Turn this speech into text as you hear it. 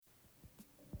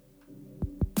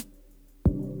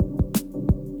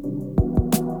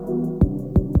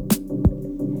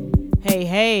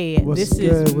Hey, What's this good?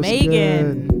 is What's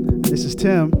Megan. good? This is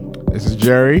Tim. This is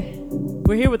Jerry.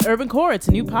 We're here with Urban Core. It's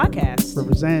a new podcast.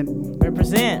 Represent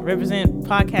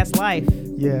podcast life.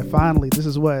 Yeah, finally. This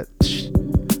is what,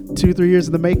 2-3 years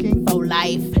in the making? Oh,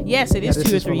 life. Yes, it is this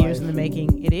 2 or is 3 for years life. in the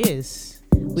making. It is.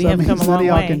 We So have that come means a none long of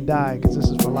y'all way. can die because this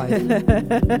is for life.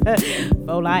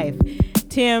 Oh, life.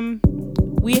 Tim,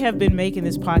 we have been making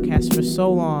this podcast for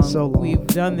so long. So long. We've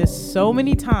done this so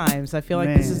many times. I feel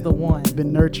like this is the one.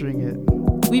 Been nurturing it,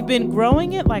 We've been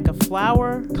growing it like a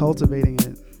flower, cultivating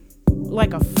it.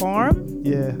 like a farm,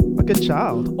 Yeah, like a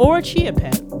child. or a chia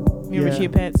pet. Remember Yeah. chia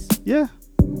pets? Yeah.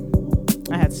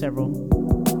 I had several.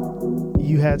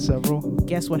 You had several.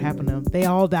 Guess what happened to them? They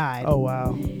all died. Oh,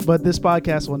 wow. But this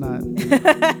podcast will not.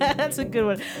 That's a good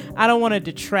one. I don't want to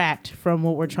detract from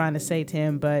what we're trying to say,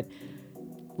 Tim, but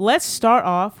let's start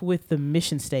off with the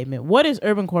mission statement. What is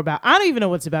Urban Core about? I don't even know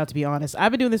what it's about, to be honest.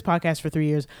 I've been doing this podcast for 3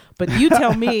 years, but you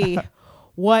tell me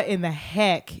what in the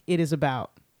heck it is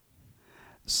about.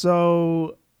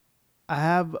 So I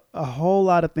have a whole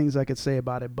lot of things I could say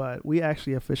about it, but we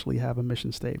actually officially have a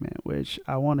mission statement, which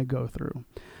I want to go through.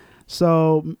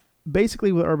 So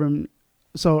basically with Urban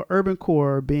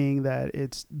Core being that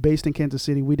it's based in Kansas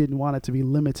City, we didn't want it to be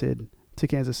limited to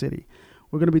Kansas City.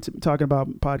 We're going to be talking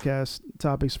about podcast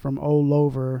topics from all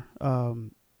over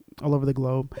the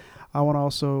globe. I want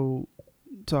us to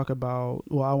talk about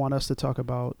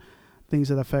things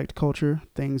that affect culture,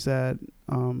 things that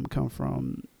come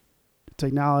from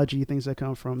technology, things that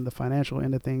come from the financial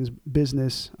end of things,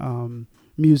 business,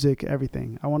 music,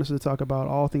 everything. I want us to talk about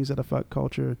all things that affect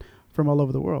culture from all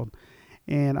over the world.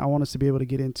 And I want us to be able to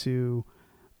get into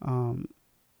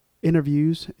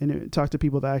interviews and talk to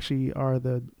people that actually are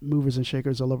the movers and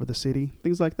shakers all over the city,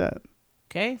 things like that.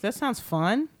 Okay, that sounds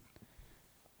fun.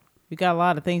 We got a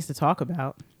lot of things to talk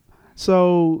about.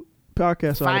 So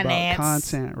podcasts are all Finance. about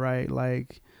content, right?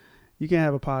 Like you can't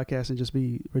have a podcast and just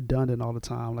be redundant all the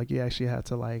time. Like you actually have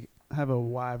to like have a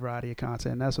wide variety of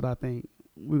content. And that's what I think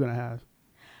we're going to have.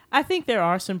 I think there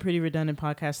are some pretty redundant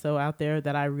podcasts, though, out there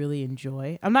that I really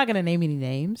enjoy. I'm not going to name any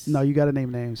names. No, you got to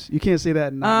name names. You can't say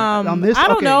that on this. I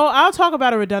don't okay. know. I'll talk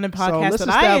about a redundant So podcast let's that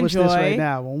I establish enjoy. this right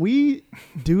now. When we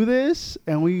do this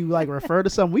and we like refer to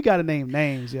something, we got to name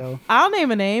names, yo. I'll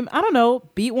name a name. I don't know.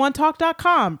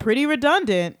 Beat1talk.com. Pretty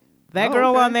redundant. That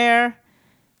girl on there,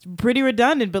 pretty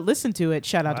redundant, but listen to it.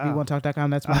 Shout out to beat1talk.com.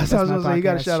 That's my podcast. You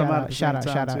got to shout them out. Shout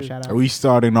out. Are we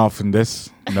starting off in this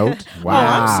note? Wow. Oh,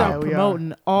 I'm Yeah, so we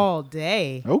promoting all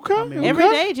day. Okay. Every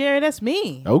day, Jerry, that's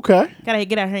me. Okay. Gotta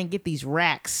get out here and get these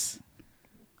racks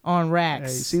on Hey,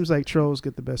 racks. it seems like trolls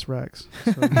get the best racks.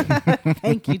 So.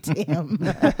 Thank you, Tim.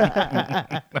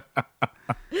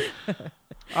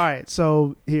 All right,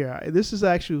 so here, this is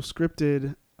actual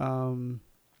scripted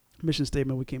mission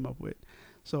statement we came up with.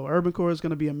 So Urban Core is going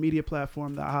to be a media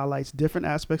platform that highlights different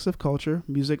aspects of culture,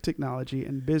 music, technology,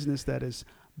 and business that is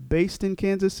based in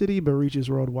Kansas City but reaches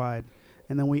worldwide.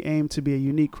 And then we aim to be a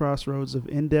unique crossroads of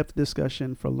in-depth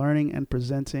discussion for learning and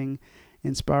presenting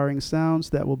inspiring sounds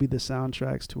that will be the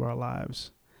soundtracks to our lives.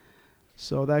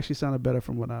 So that actually sounded better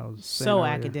from what I was saying So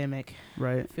earlier, academic.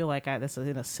 right? I feel like that's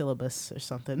in a syllabus or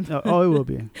something. Oh, it will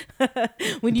be.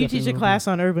 When you teach a class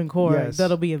on Urban Core, Yes.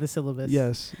 that'll be in the syllabus.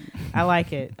 Yes. I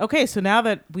like it. Okay, so now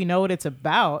that we know what it's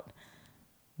about,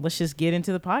 let's just get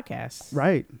into the podcast.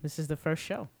 Right. This is the first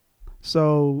show.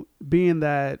 So being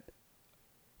that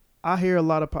I hear a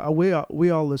lot of, we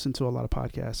all listen to a lot of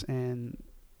podcasts, and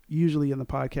usually in the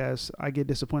podcast, I get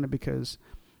disappointed because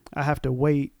I have to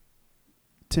wait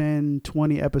 10,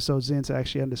 20 episodes in to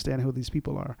actually understand who these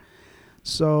people are.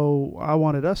 So I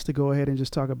wanted us to go ahead and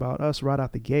just talk about us right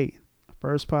out the gate.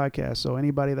 First podcast. So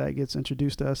anybody that gets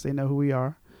introduced to us, they know who we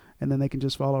are, and then they can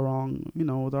just follow along,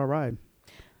 with our ride.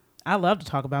 I love to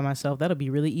talk about myself. That'll be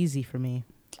really easy for me.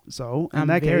 So in I'm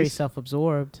that very case,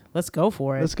 self-absorbed. Let's go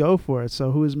for it. let's go for it.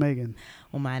 So who is Megan?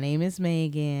 Well, my name is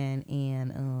Megan,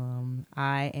 and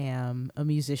I am a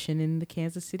musician in the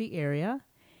Kansas City area,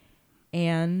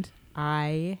 and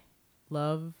I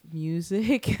love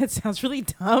music. It sounds really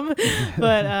dumb,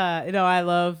 but I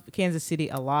love Kansas City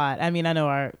a lot. I mean, I know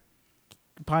our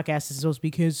podcast is supposed to be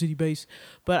Kansas City based,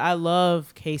 but I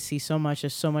love KC so much.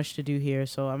 There's so much to do here.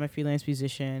 So I'm a freelance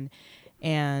musician,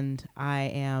 and I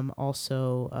am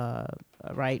also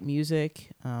write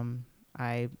music.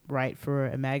 I write for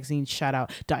a magazine, shout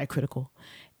out Diacritical.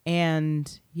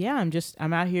 And yeah,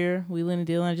 I'm out here wheeling and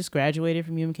dealing. I just graduated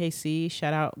from UMKC.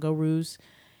 Shout out Go Roos.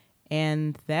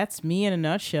 And that's me in a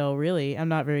nutshell, really. I'm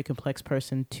not a very complex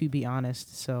person, to be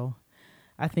honest. So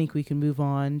I think we can move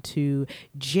on to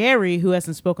Jerry, who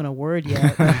hasn't spoken a word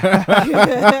yet.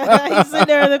 He's sitting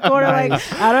there in the corner like,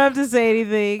 I don't have to say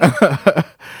anything.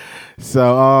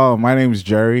 So, my name is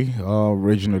Jerry,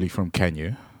 originally from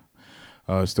Kenya.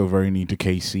 Still very new to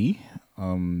KC.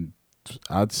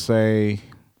 I'd say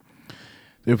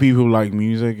there are people who like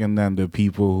music, and then there are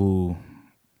people who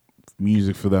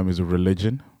music for them is a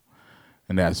religion,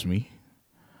 and that's me.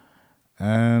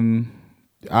 And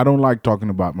I don't like talking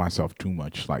about myself too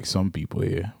much, like some people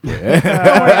here. Don't worry,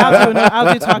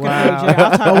 I'll do talking for you, Jay.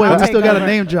 Oh wait, I'll we take still got a over.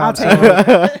 name drop. I'll take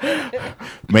over.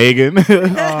 Megan.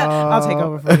 I'll take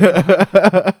over for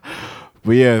you.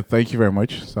 But yeah, thank you very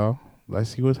much. So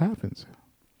let's see what happens.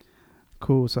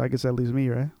 Cool. So I guess that leaves me,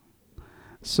 right?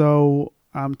 So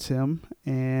I'm Tim,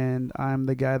 and I'm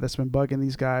the guy that's been bugging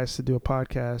these guys to do a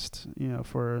podcast,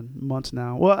 for months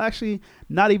now. Well, actually,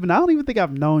 not even. I don't even think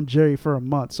I've known Jerry for a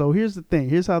month. So here's the thing.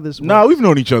 Here's how this works. No, we've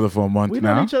known each other for a month We've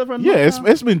now. known each other for a month. Yeah, now?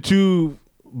 it's been 2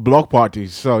 block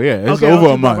parties. So yeah, it's Okay, over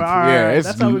I'll a month. All right, Yeah, it's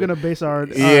that's how we're gonna base our.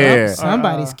 Yeah.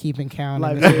 Somebody's keeping count.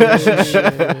 Life.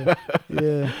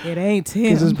 Yeah. It ain't Tim.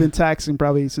 Because it's been taxing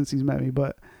probably since he's met me.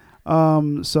 But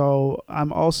so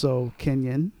I'm also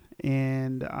Kenyan,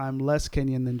 and I'm less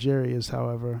Kenyan than Jerry is.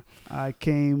 However, I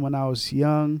came when I was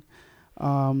young.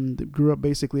 Grew up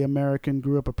basically American.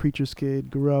 Grew up a preacher's kid.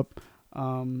 Grew up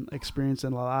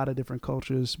experiencing a lot of different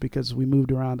cultures because we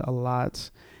moved around a lot.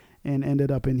 And ended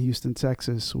up in Houston,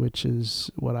 Texas, which is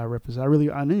what I represent. I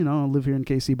live here in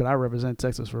KC, but I represent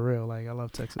Texas for real. Like, I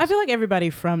love Texas. I feel like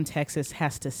everybody from Texas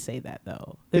has to say that,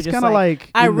 though. They're It's just kind of like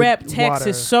I in the rep Texas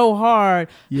water. so hard.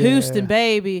 Yeah. Houston,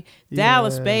 baby.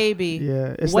 Dallas, Yeah. baby.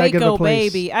 Yeah, it's that good of Waco, a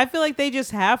place. baby. I feel like they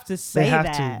just have to say They have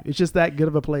that. to. It's just that good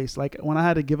of a place. Like, when I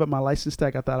had to give up my license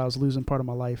tag, I thought I was losing part of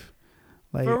my life.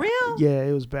 Like, For real? Yeah,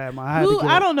 it was bad.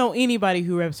 I don't know anybody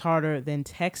who reps harder than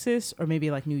Texas or maybe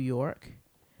like New York.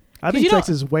 I think you don't-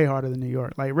 Texas is way harder than New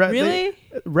York. Like, Really?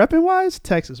 repping wise,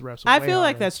 Texas reps. I way feel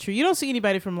like harder. that's true. You don't see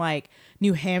anybody from like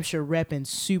New Hampshire repping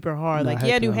super hard. Nah, Like, heck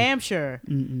yeah, New no. Hampshire.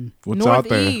 Mm-mm. What's out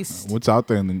there? Northeast. What's out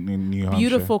there in New Hampshire?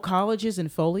 Beautiful colleges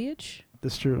and foliage.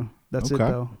 That's true. That's it Okay.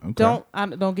 though.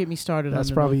 Okay. Don't get me started. That's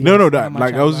on the probably- No, Northeast. that Not much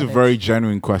like I that was a love it. very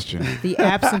genuine question. The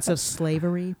absence of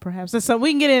slavery, perhaps. That's something we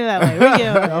can get into that later. We can get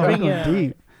into that Oh, later. we're We can going get into that deep.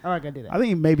 later. I'm not gonna do that. I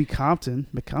think maybe Compton.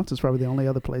 But Compton's probably the only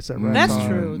other place that reps That's hard.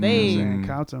 true. You know what I'm They- saying?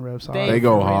 Compton reps hard. They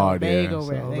go for real. hard, They yeah. go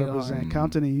So red. They go represent hard.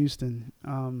 Compton and Houston.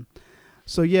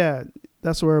 So yeah,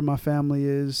 that's where my family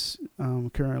is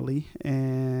currently,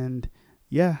 and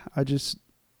yeah, I just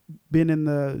been in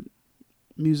the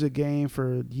music game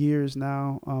for years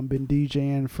now. Been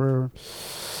DJing for,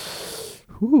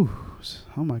 oh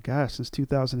my gosh, since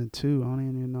 2002. I don't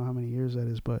even know how many years that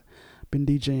is, but been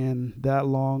DJing that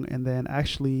long, and then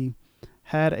actually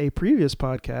had a previous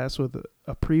podcast with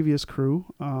a previous crew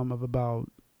of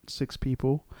about 6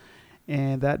 people,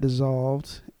 and that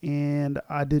dissolved, and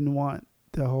I didn't want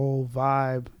the whole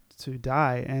vibe to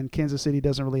die, and Kansas City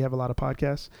doesn't really have a lot of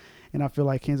podcasts, and I feel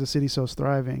like Kansas City's so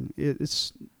thriving.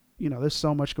 It's there's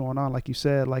so much going on, like you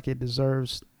said, like it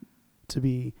deserves to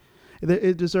be,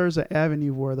 it deserves an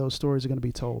avenue where those stories are going to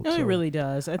be told. No, So, it really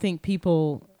does. I think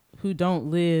people who don't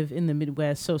live in the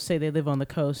Midwest, so say they live on the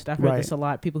coast. I've heard Right. this a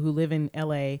lot. People who live in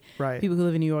LA, right. people who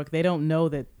live in New York, they don't know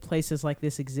that places like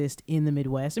this exist in the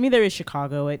Midwest. I mean, there is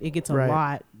Chicago. It gets a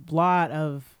Right. lot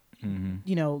of,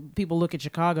 Mm-hmm. people look at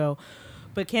Chicago.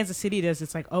 But Kansas City does.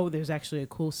 It's like, oh, there's actually a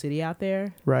cool city out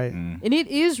there. Right. And it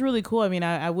is really cool. I mean,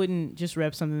 I wouldn't just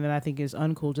rep something that I think is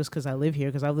uncool just because I live here,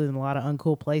 because I've lived in a lot of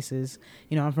uncool places.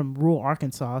 I'm from rural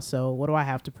Arkansas, so what do I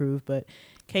have to prove? But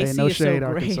KC Hey, no is shade,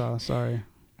 so great. Arkansas. Sorry.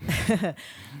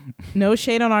 No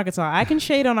shade on Arkansas. I can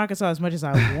shade on Arkansas as much as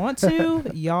I want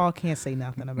to. Y'all can't say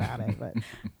nothing about it. But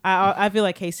I feel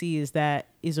like KC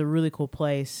is a really cool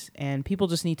place, and people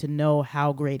just need to know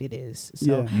how great it is. So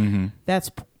Yeah. Mm-hmm. that's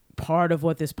part of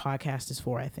what this podcast is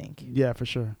for, I think. Yeah, for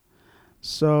sure.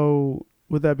 So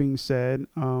with that being said,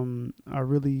 I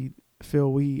really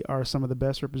feel we are some of the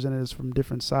best representatives from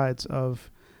different sides of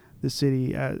the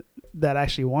city that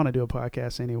actually want to do a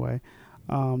podcast anyway.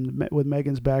 With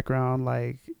Megan's background,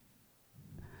 like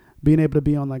being able to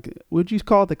be on, like, would you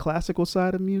call it the classical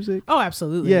side of music? Oh,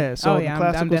 absolutely. Yeah, so the I'm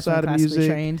classical definitely side of classically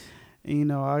music,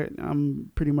 trained.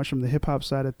 I'm pretty much from the hip hop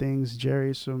side of things.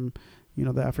 Jerry's from,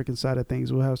 the African side of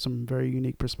things. We'll have some very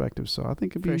unique perspectives. So I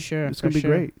think For sure, it's for going to be sure.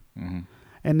 great. Mm-hmm.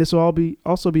 And this will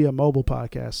also be a mobile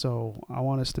podcast. So I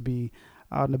want us to be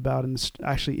out and about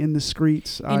actually in the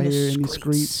streets, out here in the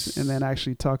streets, and then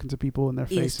actually talking to people in their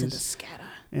Ears to the faces. scatter.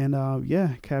 And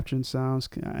capturing sounds.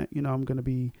 I'm going to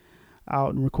be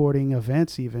out and recording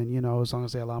events even, as long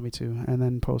as they allow me to, and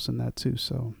then posting that too.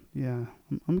 So yeah,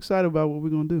 I'm excited about what we're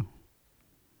going to do.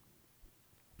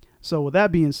 So with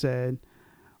that being said,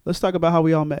 let's talk about how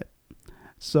we all met.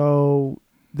 So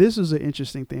this is an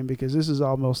interesting thing because this is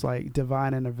almost like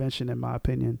divine intervention in my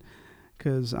opinion.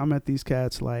 Because I met these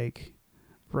cats like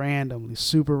randomly,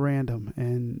 super random,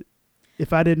 and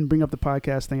if I didn't bring up the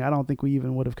podcast thing, I don't think we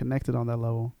even would have connected on that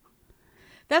level.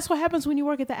 That's what happens when you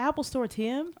work at the Apple Store,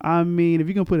 Tim. I mean, if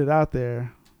you're gonna put it out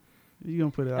there, you're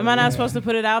gonna put it out. Am I not supposed to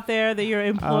put it out there that you're an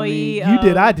employee? I mean, you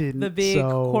did. I didn't. The big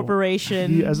so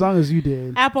corporation. as long as you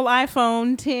did. Apple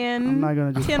iPhone 10. I'm not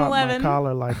gonna just 10, pop 11. my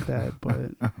collar like that,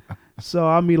 but so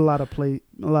I meet a lot of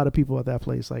people at that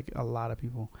place, like a lot of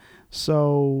people.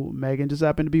 So Megan just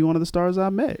happened to be one of the stars I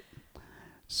met.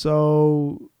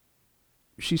 So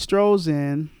she strolls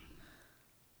in.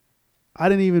 I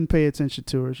didn't even pay attention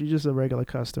to her. She's just a regular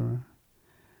customer.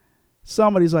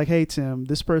 Somebody's like, "Hey Tim,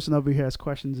 this person over here has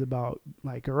questions about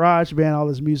like GarageBand, all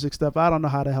this music stuff. I don't know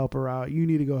how to help her out. You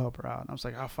need to go help her out." And I was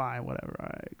like, "Oh, fine, whatever. All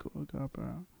right, cool, go help her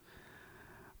out."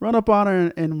 Run up on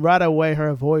her and right away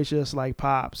her voice just like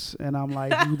pops, and I'm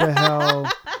like, "Who the hell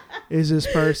is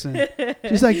this person?"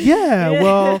 She's like, "Yeah,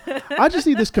 well, I just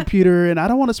need this computer, and I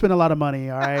don't want to spend a lot of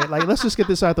money. All right, like let's just get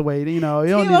this out the way. You know, you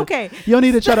don't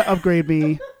need to try to upgrade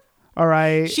me. All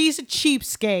right." She's a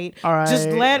cheapskate. All right. Just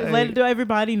let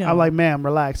everybody know. I'm like, "Ma'am,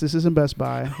 relax. This isn't Best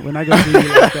Buy. We're not gonna do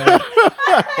you like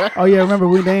that." Oh yeah, remember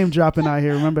we name dropping out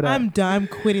here. Remember that. I'm done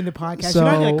quitting the podcast. So,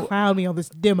 You're not gonna clown me on this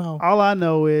demo. All I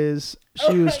know is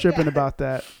she was tripping about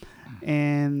that,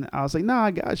 and I was like, "Nah,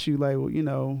 I got you. Like, well, you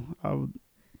know, I'll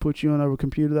put you on a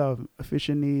computer that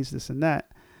efficient needs this and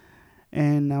that."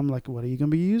 And I'm like, "What are you gonna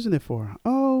be using it for?"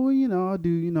 "Oh, well, you know, I'll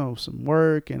do some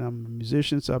work, and I'm a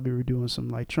musician, so I'll be doing some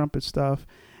like trumpet stuff,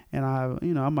 and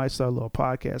I might start a little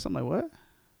podcast." I'm like, "What?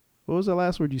 What was the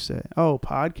last word you said?" "Oh,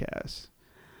 podcast."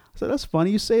 I said, "That's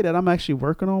funny you say that. I'm actually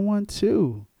working on one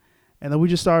too." And then we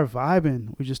just started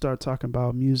vibing. We just started talking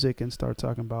about music and started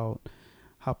talking about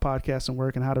how podcasting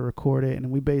work and how to record it.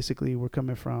 And we basically were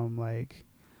coming from like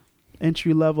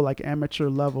entry level, like amateur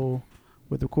level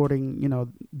with recording,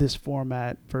 this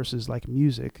format versus like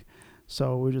music.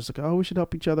 So we're just like, oh, we should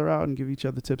help each other out and give each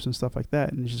other tips and stuff like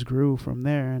that. And it just grew from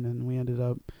there. And then we ended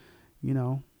up,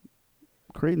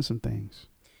 creating some things.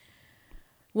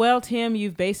 Well, Tim,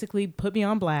 you've basically put me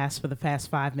on blast for the past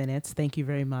 5 minutes. Thank you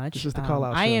very much. This is the call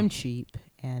out show. I am cheap,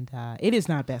 and it is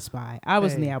not Best Buy. I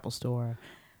was in the Apple Store.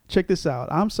 Check this out.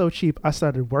 I'm so cheap. I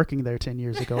started working there 10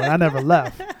 years ago, and I never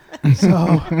left. So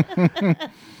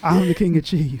I'm the king of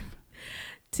cheap.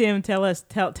 Tim,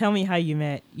 tell me how you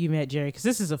met Jerry, because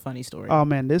this is a funny story. Oh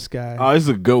man, this guy. Oh, this is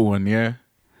a good one, yeah.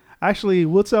 Actually,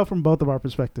 we'll tell from both of our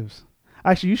perspectives.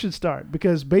 Actually, you should start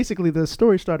because basically the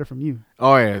story started from you.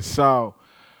 Oh yeah, so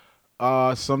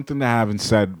something that I haven't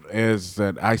said is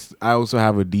that I also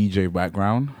have a DJ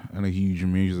background and a huge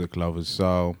music lover.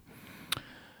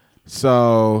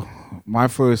 So my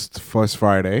first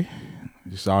Friday,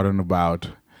 just out and about,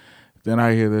 then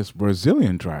I hear this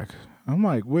Brazilian track. I'm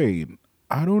like, wait,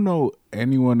 I don't know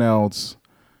anyone else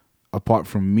apart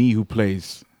from me who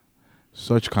plays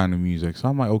such kind of music. So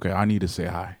I'm like, okay, I need to say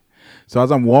hi. So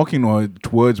as I'm walking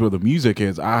towards where the music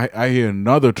is, I hear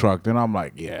another truck. Then I'm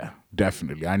like, yeah,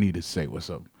 definitely, I need to say what's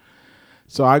up.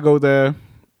 So I go there.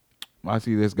 I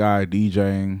see this guy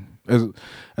DJing.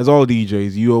 As all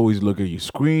DJs, you always look at your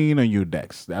screen and your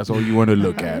decks. That's all you want to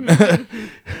look at.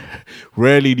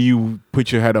 Rarely do you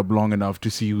put your head up long enough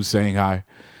to see who's saying hi.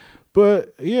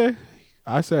 But yeah,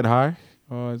 I said hi.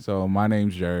 So my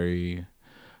name's Jerry.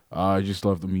 I just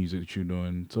love the music that you're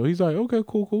doing. So he's like, okay,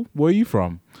 cool. Where are you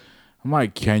from? I'm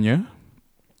like, Kenya.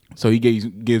 So he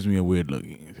gives me a weird look.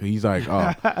 He's like,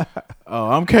 oh,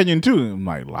 I'm Kenyan too. I'm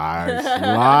like,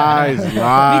 lies.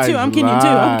 Me too. I'm Kenyan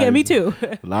too. Okay, me too.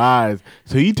 Lies.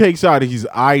 So he takes out his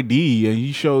ID and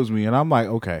he shows me, and I'm like,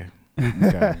 okay,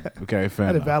 fair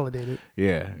enough. Validate it.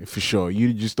 Yeah, for sure.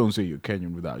 You just don't say you're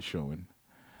Kenyan without showing.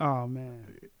 Oh man,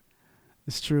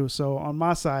 it's true. So on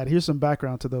my side, here's some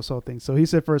background to those whole things. So he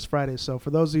said First Friday. So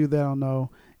for those of you that don't know,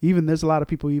 even there's a lot of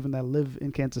people even that live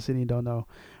in Kansas City and don't know.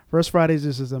 First Fridays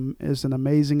is an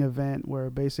amazing event where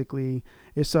basically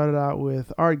it started out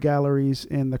with art galleries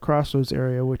in the Crossroads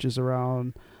area, which is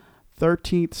around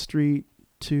 13th Street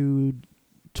to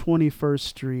 21st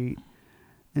Street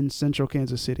in central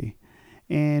Kansas City.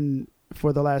 And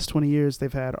for the last 20 years,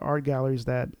 they've had art galleries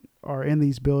that are in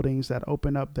these buildings that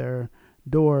open up their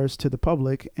doors to the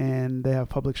public, and they have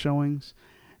public showings.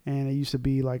 And it used to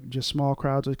be like just small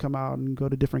crowds would come out and go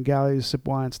to different galleries, sip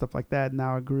wine, stuff like that.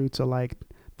 Now it grew to like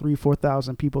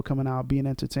 3,000-4,000 people coming out, being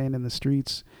entertained in the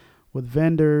streets with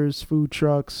vendors, food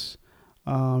trucks,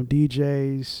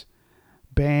 DJs,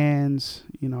 bands,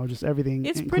 just everything.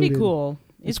 It's included. pretty cool.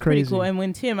 It's pretty cool. And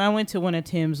when I went to one of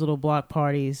Tim's little block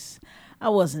parties, I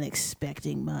wasn't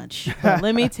expecting much. But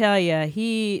let me tell you,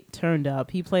 he turned up.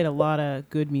 He played a lot of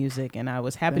good music, and I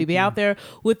was happy to be out there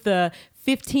with the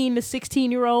 15 to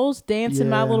 16-year-olds dancing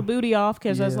my little booty off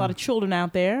because there's a lot of children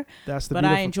out there. That's the But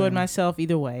I enjoyed myself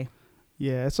either way.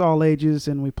 Yeah, it's all ages,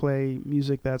 and we play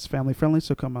music that's family friendly.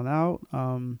 So come on out.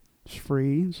 It's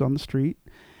free. It's on the street,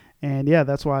 and yeah,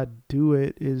 that's why I do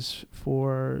it. Is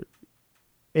for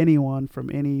anyone from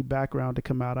any background to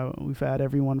come out. We've had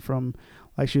everyone from,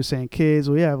 like she was saying, kids.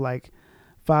 We have like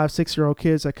 5-6-year-old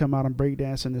kids that come out and break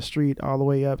dance in the street, all the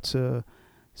way up to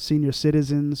senior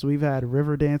citizens. We've had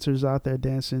river dancers out there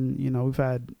dancing. You know, we've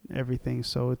had everything.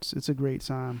 So it's a great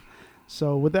time.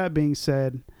 So with that being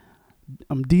said,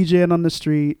 I'm DJing on the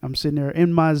street. I'm sitting there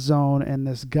in my zone, and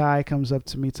this guy comes up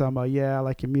to me talking about, yeah, I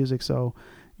like your music. So,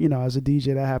 you know, as a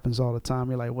DJ, that happens all the time.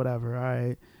 You're like, whatever. All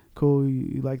right, cool.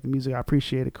 You like the music. I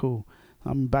appreciate it. Cool.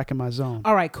 I'm back in my zone.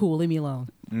 All right, cool. Leave me alone.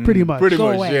 Pretty much. Pretty Go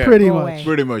much, away. yeah. Pretty Go much. away.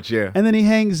 Pretty much, yeah. And then he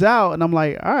hangs out, and I'm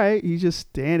like, all right, he's just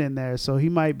standing there. So he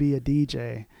might be a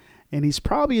DJ, and he's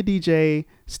probably a DJ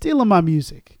stealing my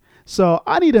music. So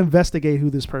I need to investigate who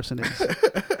this person is.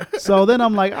 So then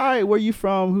I'm like, all right, where you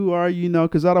from? Who are you? You know,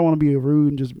 because I don't want to be rude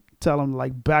and just tell him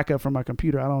like back up from my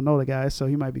computer. I don't know the guy, so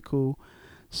he might be cool.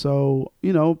 So,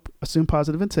 you know, assume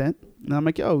positive intent. And I'm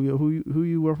like, yo,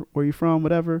 where you from?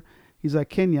 Whatever. He's like,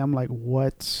 Kenya. I'm like,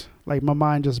 what? Like my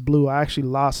mind just blew. I actually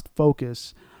lost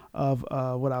focus of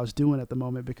what I was doing at the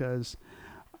moment because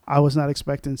I was not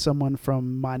expecting someone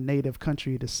from my native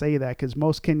country to say that, because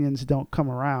most Kenyans don't come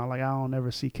around. Like I don't ever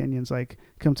see Kenyans like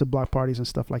come to block parties and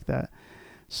stuff like that.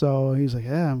 So he's like,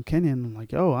 yeah, I'm Kenyan. I'm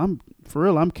like, oh, I'm for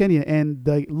real. I'm Kenyan. And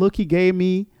the look he gave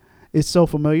me is so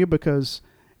familiar because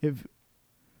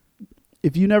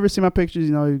if you never see my pictures,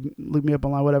 you know, you look me up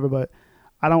online, whatever, but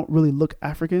I don't really look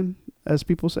African, as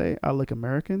people say. I look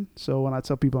American. So when I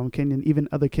tell people I'm Kenyan, even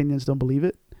other Kenyans don't believe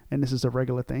it. And this is a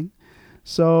regular thing.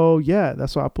 So yeah,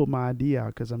 that's why I put my ID out,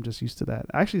 because I'm just used to that.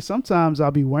 Actually, sometimes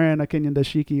I'll be wearing a Kenyan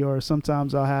dashiki, or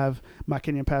sometimes I'll have my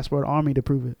Kenyan passport on me to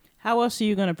prove it. How else are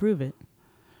you going to prove it?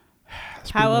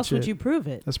 How else would you prove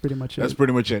it? That's pretty much it. That's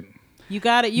pretty much it. You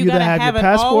gotta have have your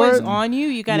it always passport. on you.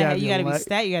 You gotta You have be your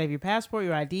stat. You gotta have your passport,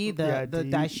 your ID, the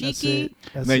dashiki.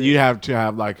 Then you have to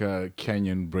have like a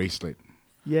Kenyan bracelet.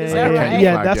 Yeah, Is that right?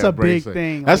 yeah, that's a bracelet. big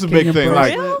thing. That's like a big Kenyan thing.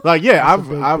 bracelet. Like yeah, That's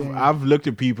a big thing. I've looked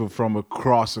at people from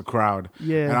across the crowd,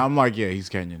 Yeah. and I'm like, yeah, he's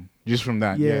Kenyan. Just from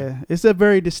that, Yeah, it's a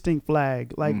very distinct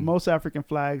flag. Like most African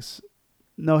flags,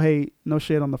 no hate, no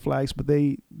shade on the flags, but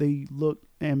they look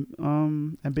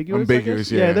ambiguous.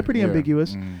 Ambiguous, yeah, they're pretty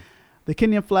ambiguous. The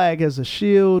Kenyan flag has a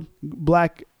shield,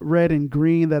 black, red, and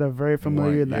green that are very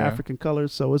familiar White, in the yeah. African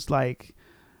colors. So it's like,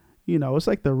 you know, it's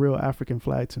like the real African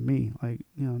flag to me. Like,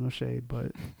 you know, no shade,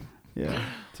 but yeah,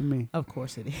 to me, Of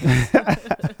course it is.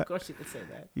 Of course you could say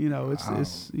that. you know,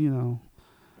 it's you know,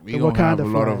 We So don't what kind have a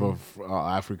of lot flag? of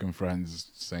African friends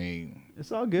saying,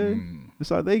 it's all good. It's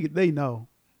all they know.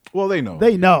 well, they know.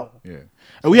 They know. Yeah.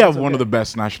 And we have that's one of okay. the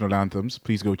best national anthems.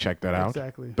 Please go check that out.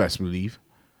 Exactly. Best believe.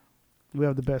 We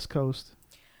have the best coast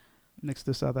next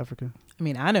to South Africa. I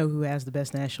mean, I know who has the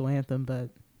best national anthem, but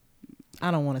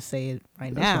I don't want to say it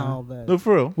right That's now. But No,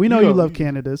 for real. We know you go. love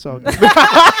Canada. It's all good.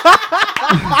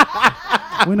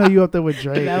 We know you up there with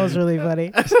Drake. that was really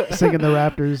funny. singing the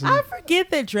Raptors. I And, forget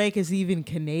that Drake is even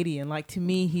Canadian. Like, to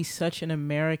me, he's such an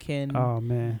American oh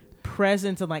man,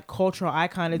 presence and like cultural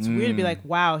icon. It's weird to be like,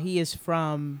 wow, he is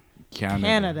from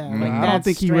Canada. Like, I don't that's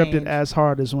think he ripped it strange. as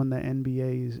hard as when the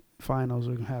NBA finals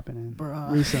were happening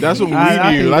Bruh. recently. That's what we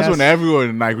I knew. think That's when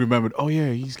everyone like remembered. Oh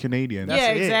yeah, he's Canadian. That's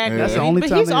yeah, it. exactly. That's the only but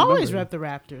time he's they always remember. repped the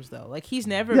Raptors though. Like he's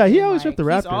never. Yeah, he been, always like, repped the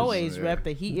Raptors. He's always repped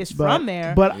that he is But, from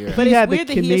there. but Yeah. But he it's had the weird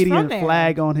that he is from Canadian there.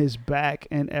 flag on his back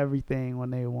and everything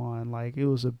when they won. Like it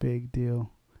was a big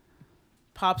deal.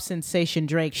 Pop sensation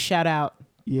Drake, shout out.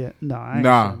 Yeah, no, I ain't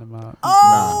Nah. shouting him out.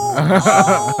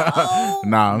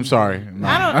 Nah, I'm sorry. Nah.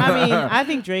 I mean, I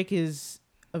think Drake is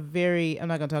a very. I'm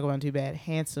not gonna talk about him too bad.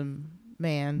 Handsome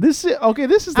man. This is okay.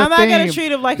 This is the I'm not thing. gonna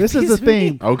treat him like This is he's the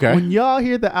theme. me. Okay. When y'all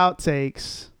hear the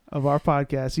outtakes of our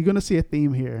podcast, you're gonna see a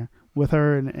theme here with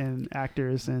her and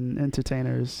actors and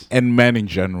entertainers And men in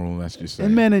general, let's just say.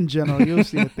 and men in general. You'll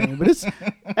see a theme, but it's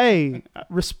hey,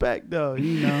 respect though.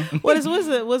 You know,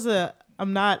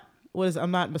 I'm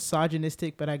not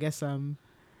misogynistic, but I guess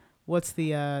what's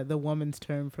the woman's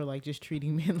term for like just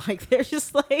treating men like they're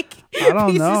just like I don't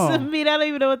pieces know. of meat? I don't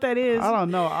even know what that is. I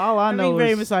don't know. All I I'm know being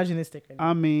very is misogynistic. Right now.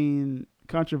 I mean,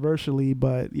 controversially,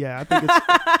 but yeah, I think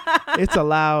it's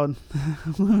allowed.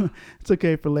 It's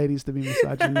okay for ladies to be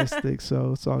misogynistic,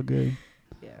 so it's all good.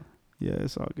 Yeah,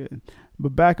 it's all good.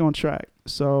 But back on track.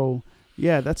 So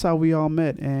yeah, that's how we all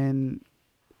met, and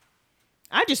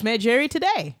I just met Jerry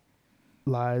today.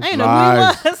 Lies. I didn't know who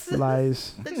Lies. he was.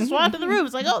 Lies. They just walked in the room.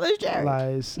 It's like, oh, there's Jerry.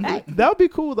 Lies. Hey. That would be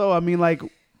cool though. I mean, like,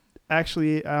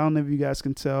 actually, I don't know if you guys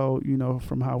can tell,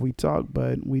 from how we talk,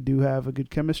 but we do have a good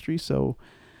chemistry. So,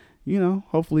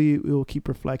 hopefully we'll keep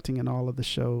reflecting in all of the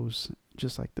shows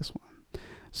just like this one.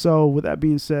 So with that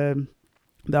being said,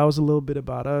 that was a little bit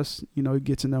about us.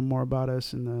 Get to know more about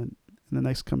us in the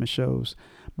next coming shows.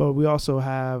 But we also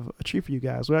have a treat for you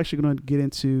guys. We're actually going to get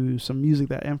into some music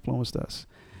that influenced us.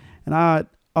 And I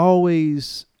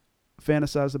always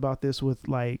fantasized about this with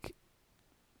like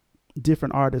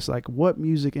different artists, like what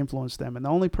music influenced them. And the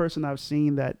only person I've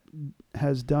seen that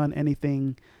has done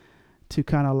anything to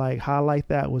kind of like highlight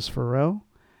that was Pharrell.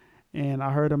 And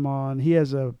I heard him he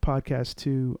has a podcast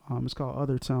too. It's called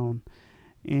Other Tone.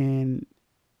 And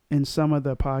in some of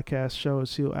the podcast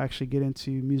shows, he'll actually get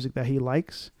into music that he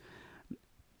likes.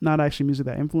 Not actually music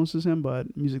that influences him,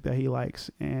 but music that he likes.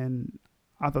 And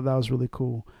I thought that was really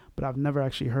cool. But I've never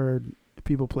actually heard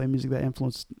people play music that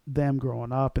influenced them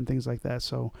growing up and things like that.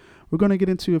 So we're going to get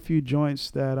into a few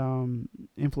joints that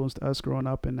influenced us growing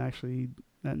up and actually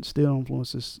that still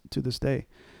influences to this day.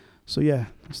 So yeah,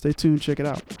 stay tuned. Check it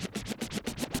out.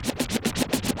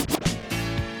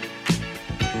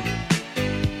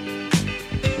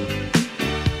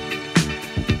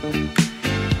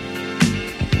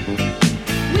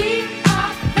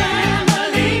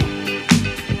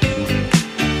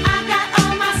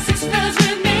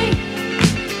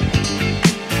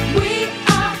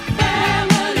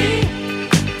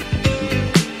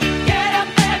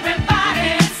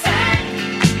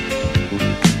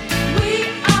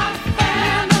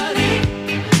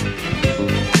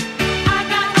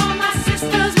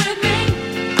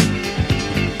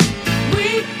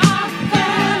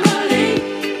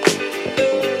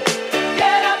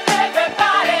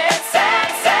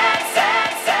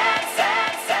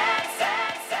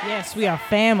 We are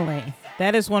family.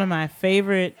 That is one of my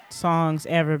favorite songs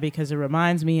ever because it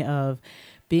reminds me of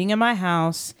being in my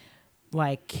house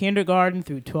like kindergarten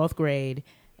through 12th grade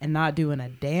and not doing a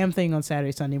damn thing on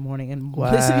Saturday, Sunday morning and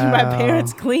listening to my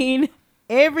parents clean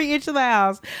every inch of the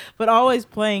house, but always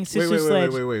playing Sister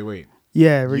Sledge. Wait.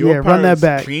 Yeah, Your run that parents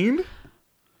back. Cleaned?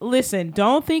 Listen,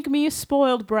 don't think me a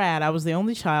spoiled brat. I was the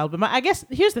only child. But I guess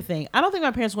here's the thing. I don't think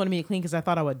my parents wanted me to clean because I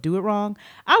thought I would do it wrong.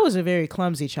 I was a very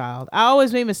clumsy child. I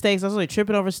always made mistakes. I was like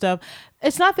tripping over stuff.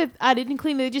 It's not that I didn't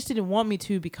clean. They just didn't want me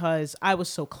to because I was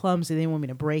so clumsy. They didn't want me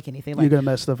to break anything. Like, You're going to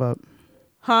mess stuff up.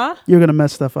 Huh? You're going to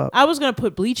mess stuff up. I was going to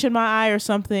put bleach in my eye or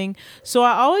something. So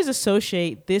I always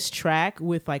associate this track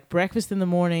with like breakfast in the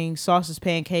morning, sausage,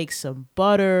 pancakes, some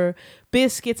butter,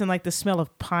 biscuits, and like the smell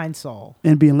of Pine Sol.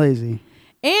 And being lazy.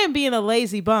 And being a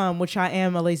lazy bum, which I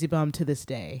am a lazy bum to this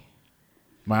day.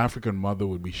 My African mother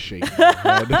would be shaking her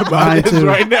head about this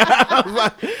right now.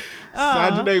 Like,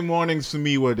 Saturday mornings to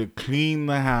me were to clean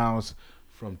the house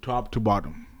from top to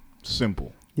bottom.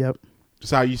 Simple. Yep. It's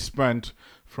how you spent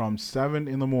from 7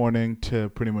 in the morning to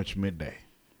pretty much midday.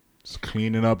 Just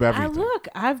cleaning up everything.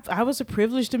 I was a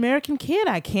privileged American kid.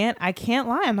 I can't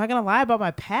lie. I'm not gonna lie about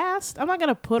my past. I'm not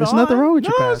gonna put There's on. nothing wrong with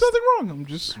your No, past. there's nothing wrong. I'm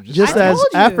just Just I as told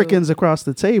you. Africans across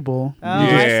the table,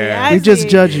 I we just see.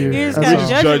 judge you. You're just That's kind all. of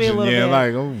judging me a little yeah,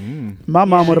 bit. like, my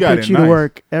mom would She have got put it you to nice.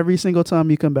 work every single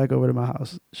time you come back over to my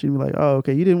house. She'd be like, "Oh,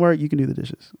 okay, you didn't work. You can do the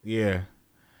dishes." yeah.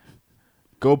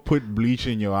 Go put bleach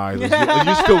in your eyes.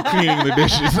 You're still cleaning the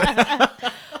dishes.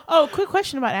 Oh, quick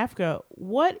question about Africa.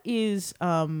 What is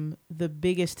the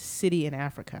biggest city in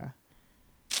Africa?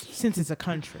 Since it's a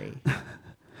country.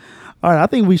 All right, I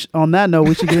think on that note,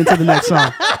 we should get into the next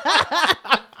song.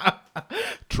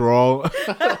 Troll.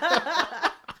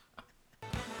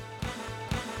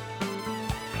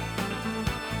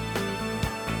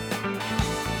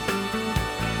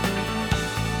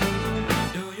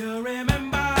 Do you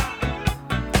remember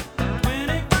when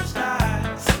it first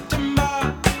started?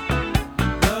 September,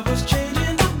 love was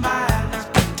changing the minds,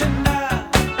 tender,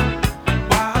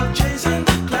 while chasing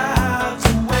the clouds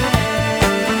away.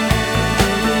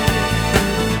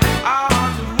 Our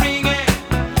hearts were ringing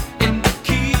in the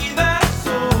key that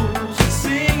souls were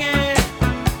singing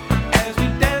as we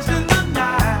danced in the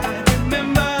night.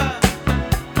 Remember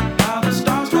how the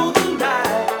stars stole the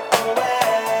night away.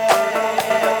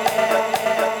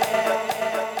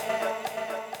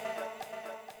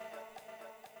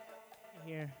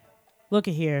 Look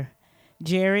at here.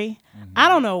 Jerry, I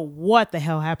don't know what the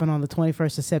hell happened on the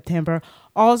 21st of September.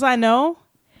 All I know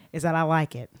is that I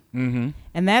like it. Mm-hmm.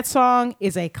 And that song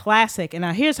is a classic. And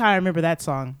now here's how I remember that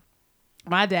song.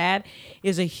 My dad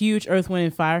is a huge Earth, Wind,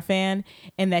 and Fire fan,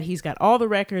 and that he's got all the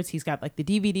records, he's got like the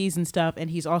DVDs and stuff, and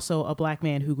he's also a black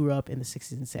man who grew up in the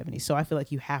 60s and 70s. So I feel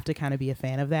like you have to kind of be a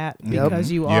fan of that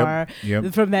because you are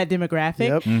from that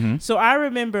demographic. Yep. So I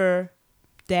remember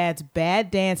Dad's bad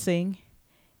dancing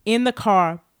in the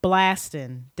car,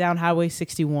 blasting down Highway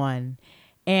 61,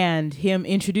 and him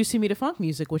introducing me to funk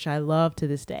music, which I love to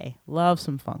this day. Love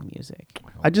some funk music.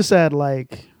 I just had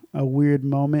like a weird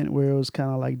moment where it was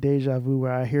kind of like deja vu,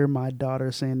 where I hear my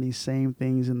daughter saying these same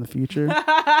things in the future.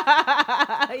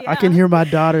 I can hear my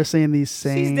daughter saying these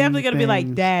same She's definitely going to be like,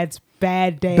 things. Dad's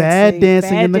bad dancing. Bad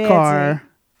dancing bad in the dancing. car,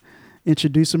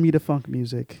 introducing me to funk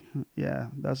music. Yeah,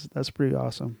 that's pretty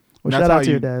awesome. Well, That's shout how out to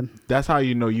your you- dad. That's how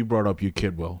you know you brought up your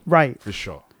kid well. Right. For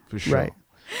sure. For sure. Right.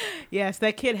 Yes,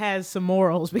 that kid has some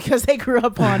morals because they grew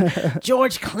up on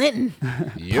George Clinton,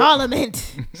 Yep.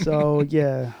 Parliament. So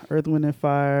yeah, Earth, Wind, and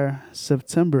Fire,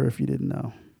 September, if you didn't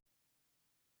know.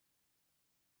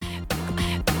 Do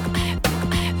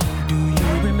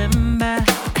you remember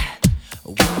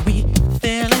when we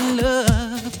fell in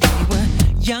love? We were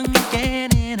young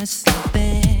and innocent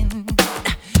then.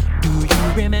 Do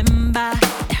you remember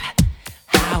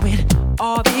how it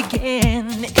all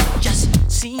began? It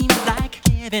just seemed like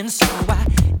heaven, so I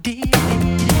did it.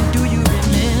 Do you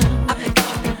remember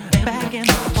back in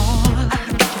the fall?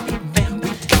 Then we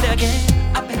did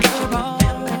again. I bet you're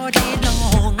all day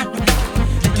long.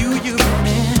 Do you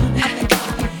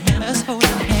remember us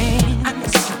holding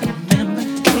hands? Remember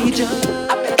each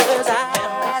other's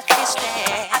eyes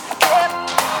kissing.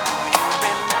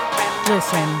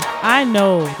 Listen, I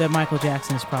know that Michael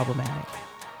Jackson is problematic.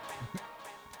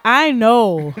 I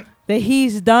know that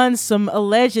he's done some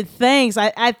alleged things.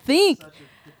 I think,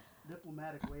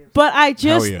 but I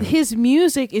just, Hell yeah. his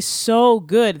music is so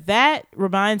good. That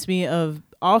reminds me of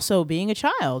also being a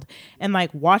child and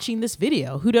like watching this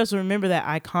video. Who doesn't remember that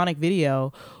iconic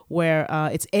video where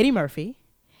it's Eddie Murphy,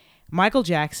 Michael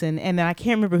Jackson, and I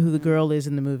can't remember who the girl is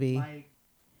in the movie. Like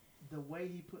the way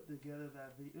he put together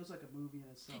that video, it was like a movie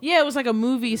in itself. Yeah, it was like a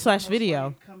movie slash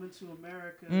video. Coming to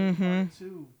America, Mhm.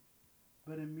 too,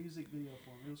 but in music video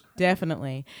form. It was crazy.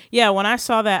 Definitely. Yeah, when I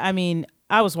saw that, I mean,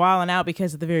 I was wilding out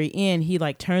because at the very end, he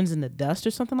like turns into dust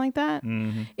or something like that.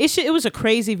 It was a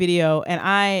crazy video. And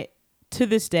I, to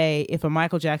this day, if a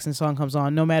Michael Jackson song comes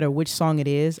on, no matter which song it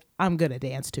is, I'm going to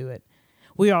dance to it.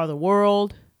 We Are the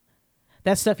World.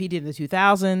 That stuff he did in the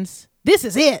 2000s. This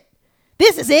is it.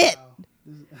 This is it.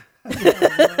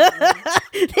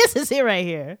 This is it right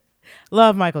here.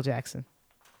 Love Michael Jackson.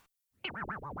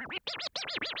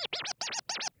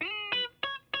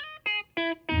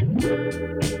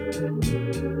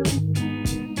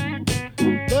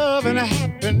 Love and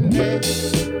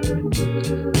happiness.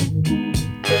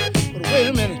 But wait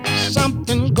a minute,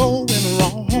 something's going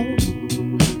wrong.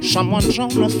 Someone's on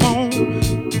the phone,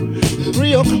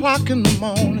 3 o'clock in the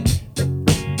morning.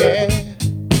 Yeah,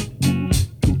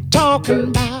 talking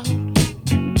about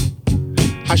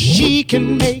how she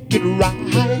can make it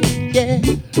right. Yeah,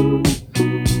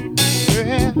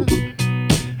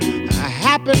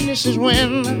 happiness is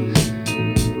when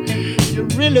you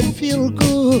really feel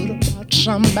good about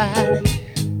somebody.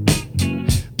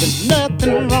 There's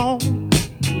nothing wrong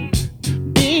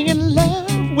being in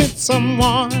love with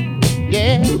someone.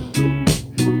 Yeah.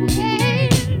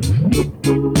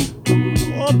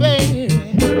 Oh, baby,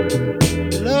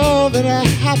 love and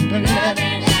happiness.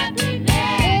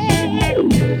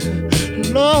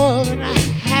 Love and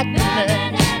happiness.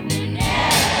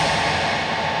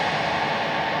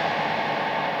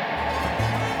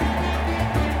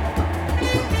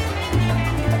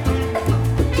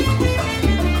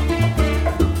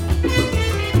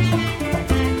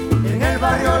 En el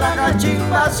barrio La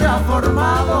Cachimba se ha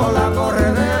formado la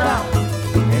corredera.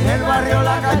 En el barrio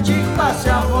La Cachimba se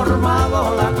ha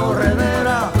formado la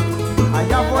corredera.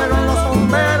 Allá fueron los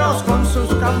bomberos con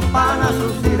sus campanas,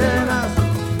 sus sirenas.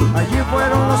 Allí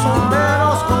fueron los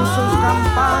bomberos con sus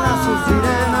campanas, sus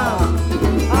sirenas.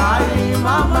 Ay,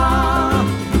 mamá,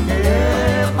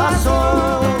 ¿qué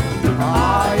pasó?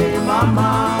 Ay,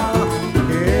 mamá,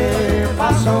 ¿qué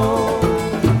pasó?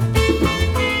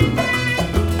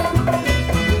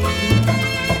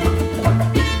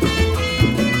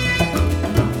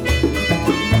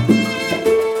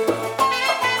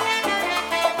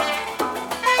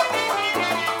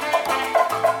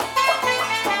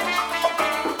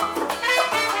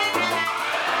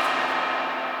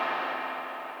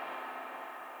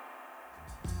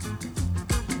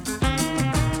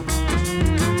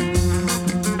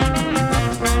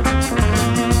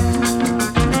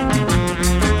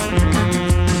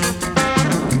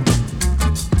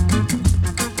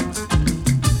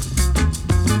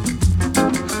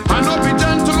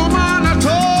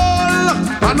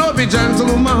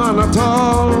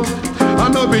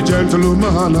 be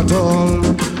gentleman at all.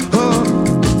 Oh,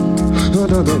 da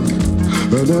da da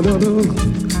da da da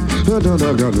da da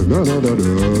da da da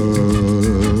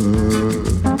da.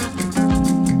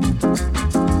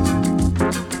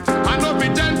 I no be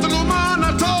gentleman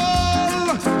at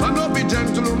all. I no be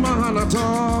gentleman at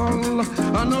all.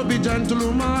 I no be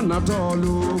gentleman at all.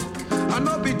 Oh. I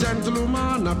no be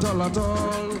gentleman at all at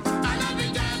all. I no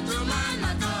be gentleman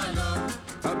at all. Oh.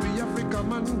 I be African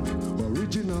man,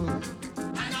 original. I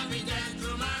no be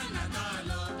gentleman at all.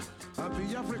 Oh. I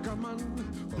be African man,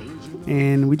 original.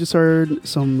 And we just heard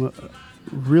some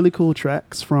really cool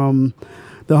tracks from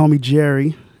the homie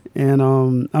Jerry. And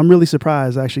I'm really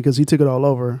surprised, actually, because he took it all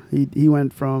over. He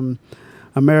went from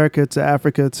America to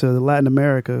Africa to Latin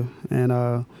America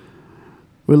and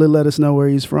really let us know where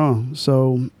he's from.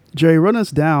 So, Jerry, run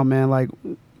us down, man. Like,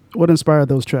 what inspired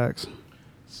those tracks?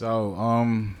 So,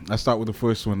 I start with the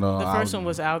first one. The first one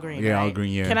was Al Green. Yeah, right? Al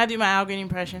Green, yeah. Can I do my Al Green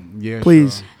impression? Yeah,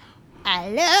 Please. sure. I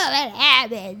love it.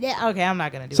 Happy. Okay, I'm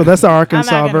not gonna do it. So that's the I'm not Arkansas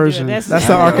gonna do it. version. That's- That's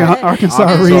the Arkansas Arkansas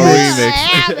remix.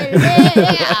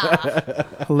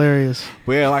 Hilarious.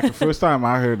 But yeah, like the first time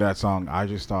I heard that song, I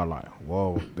just thought like,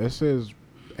 "Whoa, this is."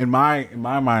 In my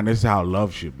mind, this is how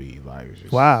love should be. Like, it's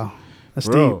just, Wow. That's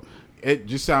bro, deep. it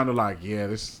just sounded like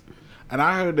this. And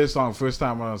I heard this song first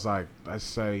time when I was like, let's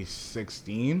say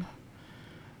 16,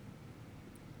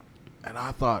 and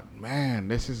I thought, man,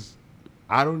 this is.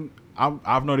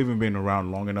 I've not even been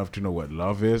around long enough to know what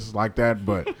love is like that,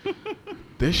 but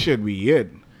this should be it.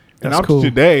 And That's up cool. to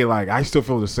today, like I still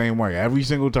feel the same way. Every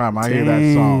single time I hear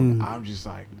that song, I'm just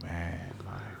like, man,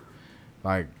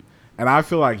 like, and I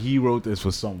feel like he wrote this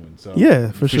for someone. So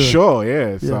Yeah, for sure.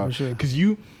 yeah. So, for sure. because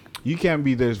you can't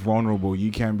be this vulnerable,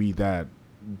 you can't be that,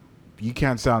 you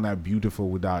can't sound that beautiful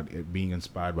without it being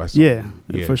inspired by someone.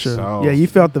 Yeah, for sure. So, Yeah, you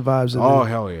felt the vibes in oh there.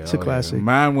 hell yeah, It's a classic.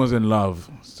 Man was in love,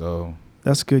 so.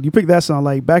 That's good. You picked that song.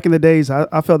 Like back in the days,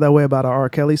 I felt that way about our R.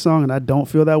 Kelly song, and I don't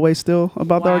feel that way still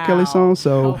about the R. Kelly song.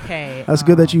 So okay, that's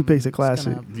good that you picked a just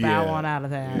classic. gonna bow Yeah. on out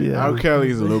of that. Yeah. R. Kelly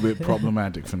is a little bit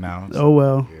problematic for now. Oh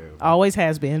well. Yeah. Always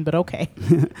has been, but okay.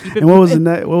 Keep it And what was the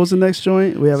moving. what was the next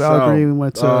joint? We have Al Green. We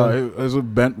went to it was a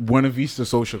Buena Vista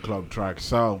Social Club track.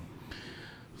 So,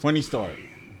 funny story.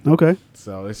 okay.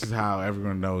 So this is how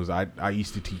everyone knows. I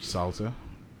used to teach salsa.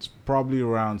 It's probably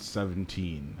around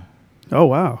 17. Oh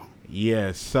wow.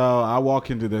 Yeah. So I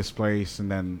walk into this place,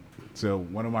 and then so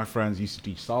one of my friends used to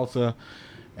teach salsa,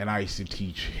 and I used to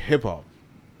teach hip hop,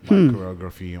 like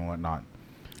choreography and whatnot.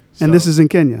 And this So- is in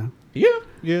Kenya. yeah.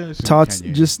 It's in Taught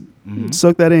Kenya. just Mhm.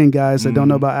 soak that in, guys that don't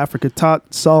know Mhm. about Africa.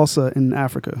 Taught salsa in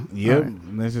Africa. Yep. All right.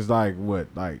 And this is like what,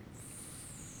 like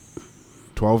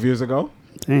 12 years ago.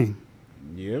 Dang.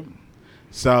 Yep.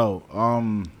 So,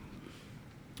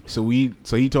 so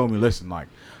he told me, listen, like,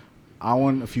 I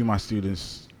want a few of my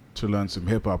students to learn some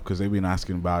hip hop because they've been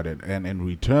asking about it, and in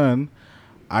return,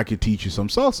 I could teach you some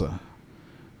salsa.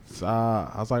 So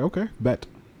I was like, okay, bet,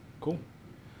 cool.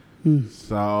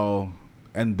 So,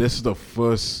 and this is the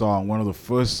first song, one of the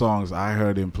first songs I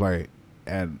heard him play,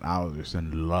 and I was just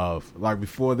in love. Like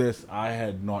before this, I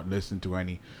had not listened to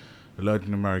any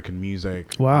Latin American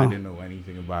music. Wow. I didn't know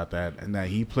anything about that. And then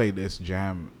he played this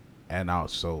jam, and I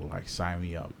was so like, sign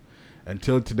me up.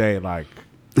 Until today, like,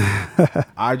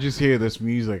 I just hear this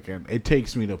music, and it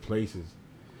takes me to places.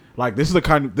 Like this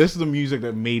is the music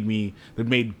that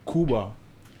made Cuba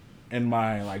in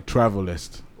my like travel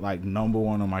list, like number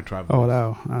one on my travel Oh list.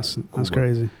 wow. That's Cuba.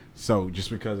 crazy. So just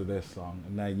because of this song,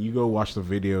 and then you go watch the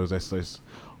videos. That's this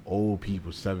old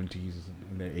people, 70s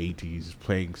and their 80s,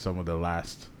 playing some of the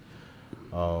last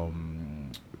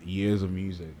years of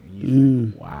music. And you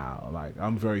think, wow, like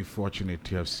I'm very fortunate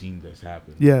to have seen this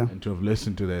happen. Yeah. And to have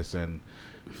listened to this, and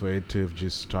for it to have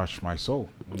just touched my soul.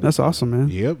 That's awesome, man.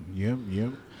 Yep.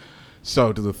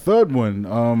 So to the third one,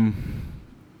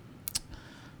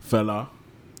 fella,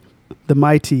 The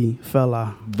mighty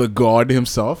fella. the God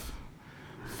himself,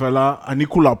 fella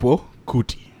Anikulapo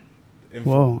Kuti.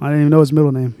 Whoa, I didn't even know his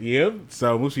middle name. Yep.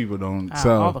 So most people don't.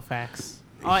 All the facts.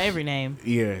 Every name.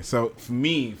 Yeah. So for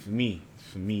me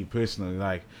personally,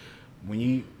 like when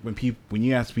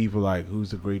you ask people like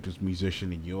who's the greatest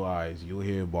musician in your eyes, you'll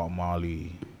hear Bob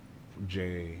Marley,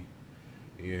 Jay,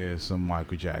 yeah, some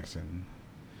Michael Jackson.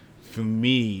 For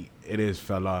me, it is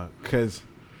fella, because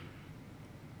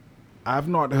I've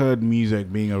not heard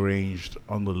music being arranged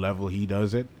on the level he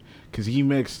does it. Because he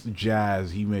mixed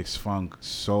jazz, he mixed funk,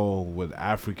 soul with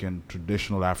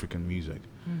traditional African music.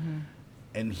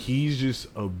 And he's just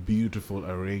a beautiful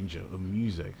arranger of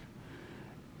music.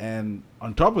 And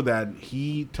on top of that,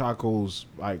 he tackles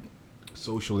like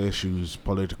social issues,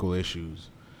 political issues.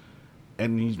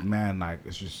 and he's man, like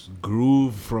it's just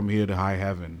groove from here to high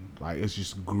heaven. Like it's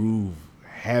just groove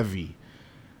heavy.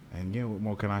 And yeah, what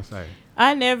more can I say?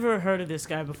 I never heard of this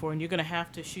guy before, and you're gonna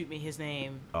have to shoot me his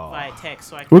name via text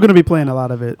so I can. We're gonna be playing a lot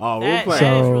of it. Oh, That, we'll that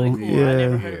play. is really cool. yeah. I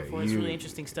never heard it before. It's Yeah, really you-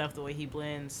 interesting stuff the way he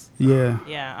blends. Yeah.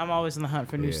 Yeah, I'm always in the hunt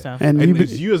for new stuff. And And you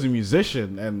it's you as a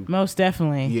musician, and Most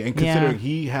definitely. yeah, and considering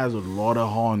he has a lot of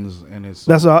horns in his.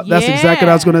 that's Yeah. exactly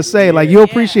what I was gonna say. Like Yeah. you'll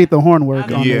appreciate the horn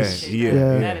work I on yeah, this. yeah,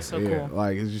 Yeah. That is so cool.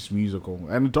 Like it's just musical.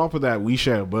 And on top of that, we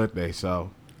share a birthday,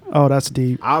 so Oh, that's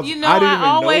deep. You know, I didn't I even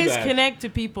always know that. connect to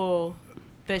people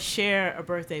that share a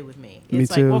birthday with me. Me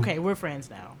It's too. like, okay, we're friends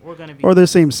now. We're gonna be. Or the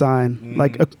same sign. Mm-hmm.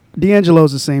 Like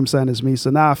D'Angelo's the same sign as me, so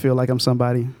now I feel like I'm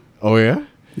somebody. Oh yeah.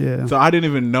 Yeah. So I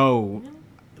didn't even know.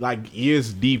 Like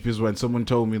years deep is when someone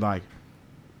told me like,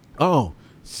 "Oh,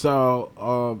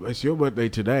 so it's your birthday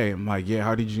today." I'm like, "Yeah,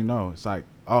 how did you know?" It's like,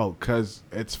 "Oh, cause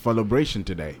it's celebration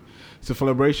today." So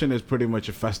celebration is pretty much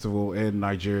a festival in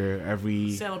Nigeria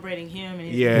every. celebrating him. And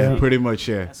his Yeah, music. pretty much.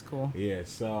 Yeah. That's cool. Yeah.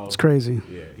 So It's crazy.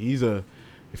 yeah, he's a.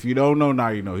 If you don't know now,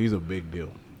 you know he's a big deal.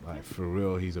 Like for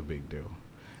real, he's a big deal.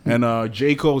 And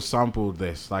J. Cole sampled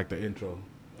this, like the intro.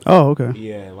 Oh, okay.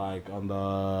 Yeah, like on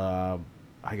the,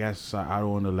 I guess I don't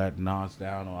want to let Nas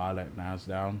down or I let Nas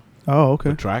down. Oh,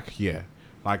 okay. The track, yeah,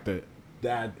 like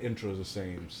that intro is the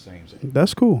same thing.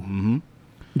 That's cool. Mm-hmm.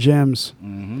 Gems.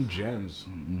 Mm-hmm. Gems.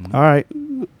 Mm-hmm. All right.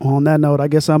 On that note, I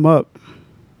guess I'm up.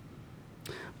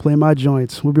 Play my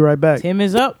joints. We'll be right back. Tim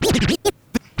is up.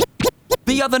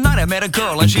 The other night I met a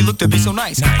girl and she looked to be so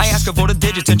nice. I asked her for the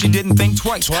digits and she didn't think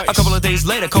twice. A couple of days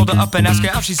later called her up and asked her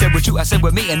out. She said with you, I said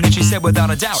with me, and then she said without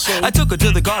a doubt. I took her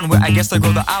to the garden where I guess they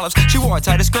grow the olives. She wore a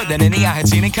tighter skirt than any I had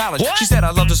seen in college. She said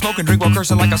I loved to smoke and drink while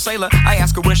cursing like a sailor. I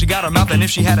asked her where she got her mouth and if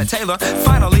she had a tailor.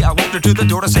 Finally I walked her to the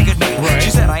door to say goodnight.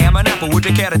 She said I am an apple, would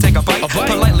you care to take a bite?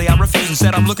 Politely I refused and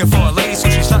said I'm looking for a lady. So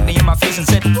she slapped me in my face and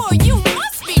said, Boy, you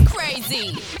must be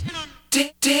crazy.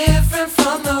 Different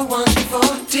from the ones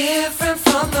before, different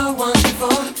from the ones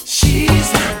before.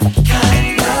 She's that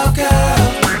kind of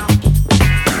girl.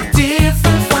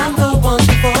 Different from the ones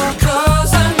before,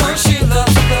 'cause I know she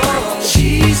loves the Lord.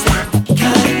 She's that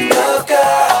kind of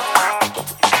girl.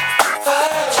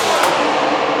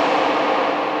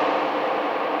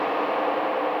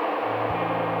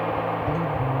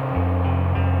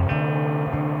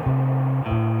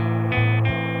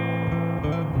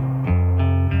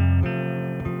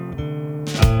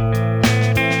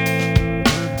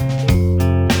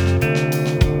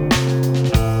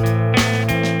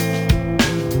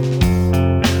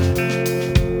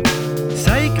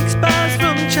 Psychic spies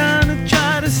from China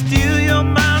try to steal your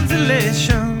mind's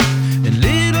elation. And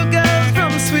little girls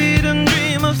from Sweden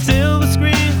dream of silver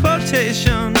screen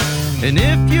quotation. And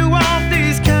if you want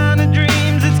these kind of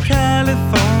dreams, it's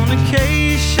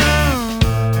Californication.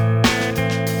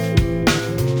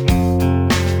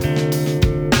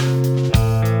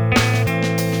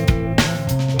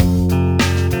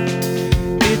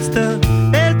 It's the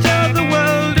edge of the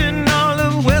world in all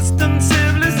of Western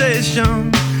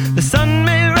civilization. The sun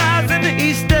may rise in the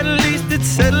east, at least it's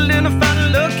settled in a final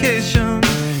location.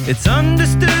 It's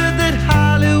understood that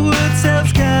Hollywood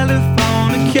sells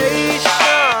Californication.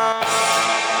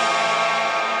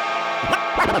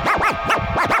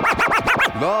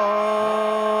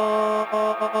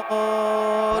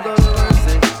 Lord of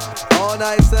mercy, all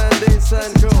nice and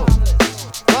decent crew.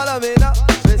 Follow me now,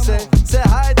 listen. Say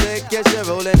high tech, yes you're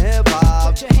rolling hip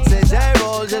hop. Say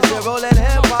J-roll, yes you're rolling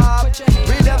hip hop.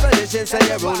 Redefinition, say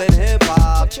you're rolling hip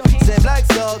hop. Say Black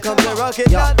Soul, come to rock it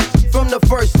down. From the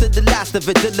first to the last of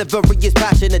it, delivery is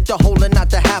passionate. The whole and not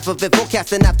the half of it.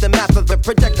 Forecasting aftermath of it.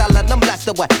 Projectile and I'm blast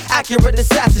away. Accurate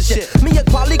assassin shit. Me and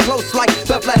quality close like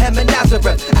Bethlehem and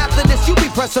Nazareth. After this, you be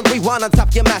pressing rewind on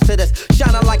top your master this.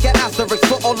 Shining like an asterisk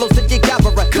for all those that you gather.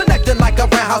 Connecting like a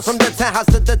roundhouse from the townhouse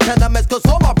to the tenements. Cause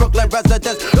all my Brooklyn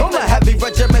residents, all the heavy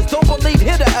regiments, don't believe,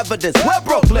 hear the evidence. We're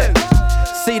Brooklyn.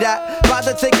 See that? Buy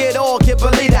the ticket, all can't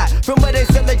believe that. From where they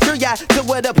send the tree at to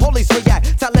where the police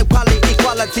react. Talent, quality,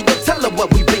 equality, you tell them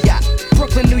what we be at.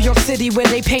 Brooklyn, New York City, where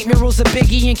they paint murals of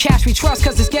Biggie and Cash we trust,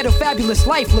 cause this ghetto fabulous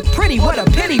life look pretty. What a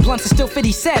pity, blunts are still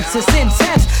 50 cents, it's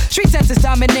intense. Street sense is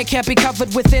dominant, can't be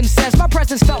covered with incense. My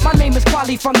presence felt, my name is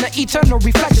Quali from the eternal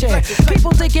reflection.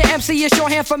 People think your MC is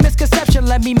shorthand for misconception.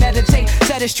 Let me meditate,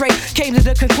 set it straight. Came to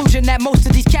the conclusion that most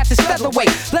of these cats is featherweight.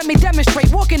 Let me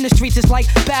demonstrate, walking the streets is like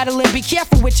battling. Be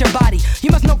careful with your body.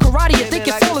 You must know karate and think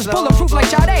your soul is bulletproof like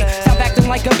Sade. Stop acting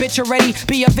like a bitch already,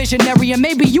 be a visionary, and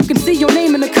maybe you can see your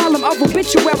name in the column of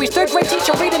obituaries. Third grade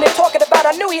teacher reading and talking about,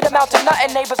 I knew he'd amount to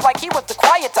nothing. Neighbors like he was the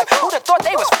quiet type. Who'd have thought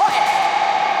they was frontin'?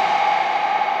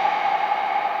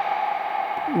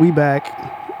 We back.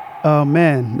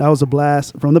 Man, that was a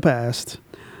blast from the past.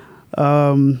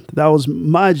 That was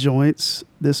my joints.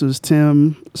 This was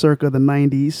Tim circa the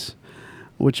 90s,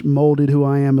 which molded who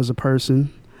I am as a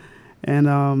person. And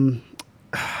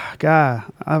God,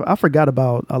 I forgot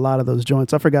about a lot of those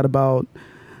joints. I forgot about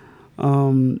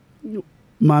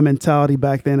my mentality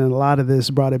back then, and a lot of this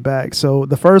brought it back. So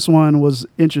the first one was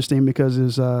interesting because it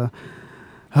was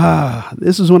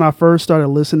this is when I first started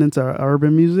listening to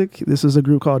urban music. This is a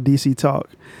group called DC Talk.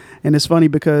 And it's funny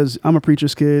because I'm a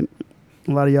preacher's kid.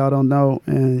 A lot of y'all don't know.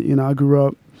 And, you know, I grew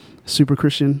up super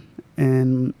Christian.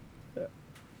 And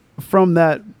from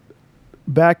that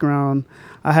background,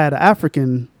 I had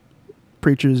African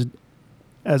preachers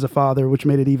as a father, which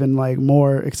made it even like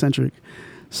more eccentric.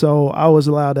 So I was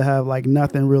allowed to have like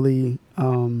nothing really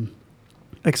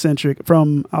eccentric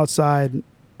from outside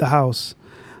the house,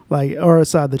 like, or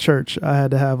outside the church. I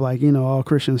had to have like, you know, all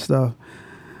Christian stuff.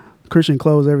 Christian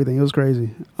clothes, everything. It was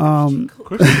crazy. Christian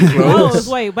clothes.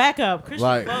 Wait, back up. Christian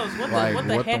Like- clothes. What like the what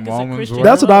the heck is a Mormons Christian? wear?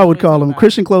 That's what I clothes? would call them. What are you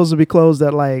Christian clothes would be clothes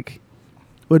that like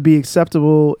would be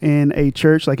acceptable in a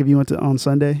church, like if you went to on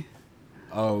Sunday.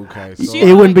 Oh, okay. So So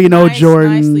It wouldn't be no nice,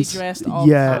 Jordans. nicely dressed all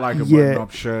the Yeah, time. like a yeah,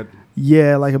 button-up shirt.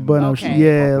 yeah, like a button up. Okay.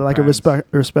 Yeah, like a Pants.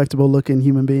 respectable looking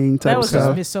human being type That of was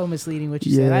stuff. just so misleading what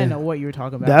you said. I Yeah. didn't know what you were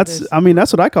talking about. That's, This I mean,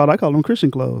 that's what I called. I called them Christian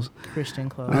clothes. Christian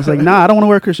clothes. I was like, nah, I don't want to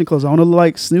wear Christian clothes. I want to look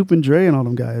like Snoop and Dre and all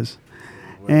them guys.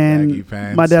 With baggy And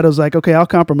pants. my dad was like, okay, I'll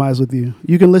compromise with you.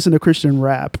 You can listen to Christian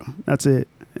rap. That's it.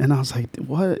 And I was like,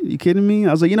 what? You kidding me?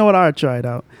 I was like, you know what? I'll try it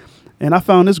out. And I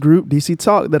found this group, DC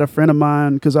Talk, that a friend of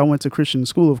mine, because I went to Christian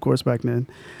school, of course, back then.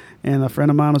 And a friend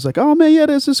of mine was like, oh, man, yeah,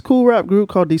 there's this cool rap group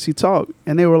called DC Talk.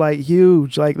 And they were like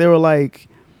huge. Like, they were like,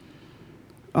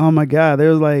 oh, my God. They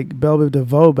were like Belle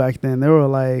DeVoe back then. They were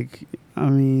like, I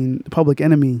mean, Public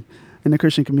Enemy in the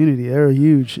Christian community. They were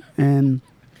huge. And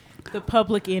The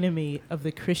public enemy of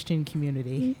the Christian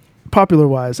community. popular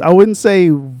wise, I wouldn't say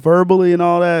verbally and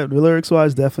all that. Lyrics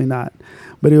wise, definitely not.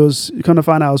 But it was, you kind of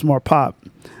find out it was more pop.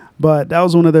 But that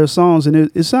was one of their songs, and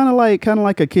it sounded like kind of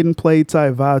like a Kid and Play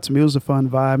type vibe to me. It was a fun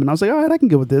vibe, and I was like, all right, I can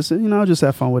get with this. And, you know, I'll just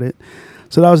have fun with it.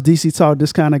 So that was DC Talk,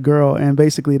 This Kind of Girl, and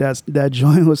basically that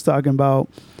joint was talking about,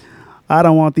 I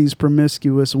don't want these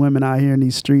promiscuous women out here in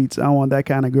these streets. I want that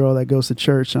kind of girl that goes to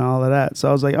church and all of that. So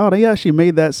I was like, oh, they actually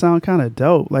made that sound kind of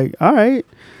dope. Like, all right.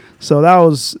 So that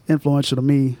was influential to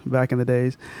me back in the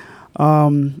days.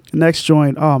 Next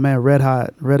joint, oh man, Red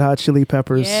Hot Chili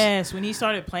Peppers. Yes, when he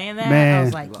started playing that, Man, I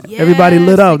was like, yes, everybody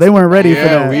lit up. They weren't ready for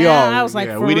Yeah, that. we all. I was like,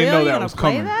 yeah, for we didn't real? know You that gonna was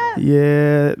play coming. that?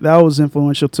 Yeah, that was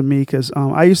influential to me because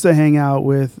I used to hang out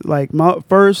with, like, my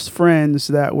first friends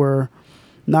that were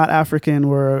not African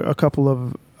were a couple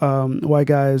of white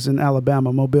guys in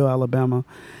Alabama, Mobile, Alabama.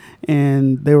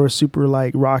 And they were super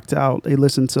like rocked out. They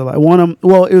listened to like one of them.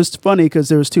 Well, it was funny because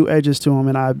there was two edges to them,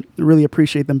 and I really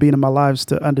appreciate them being in my lives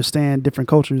to understand different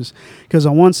cultures. Because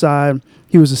on one side,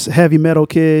 he was a heavy metal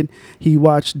kid. He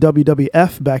watched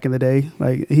WWF back in the day.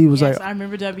 Like he was Yes, like I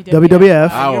remember WWF. WWF.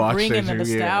 I You're watched bringing that the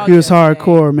shit, yeah. nostalgia. He was today.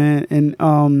 hardcore, man.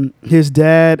 And his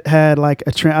dad had like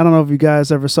I don't know if you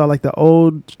guys ever saw like the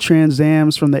old Trans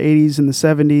Ams from the 80s and the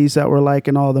 70s that were like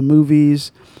in all the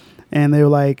movies. And they were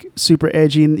like super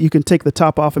edgy, and you can take the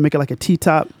top off and make it like a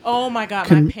T-top. Oh my God,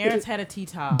 Can- my parents had a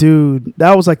T-top. Dude,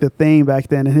 that was like the thing back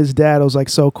then. And his dad was like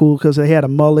so cool because he had a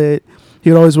mullet.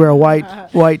 He would always wear a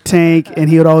white tank, and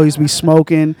he would always be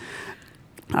smoking.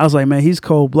 I was like, man, he's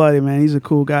cold-blooded, man. He's a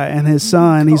cool guy. And his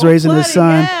son, he's raising his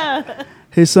son. Yeah.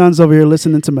 His son's over here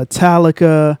listening to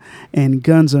Metallica and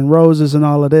Guns N' Roses and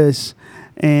all of this.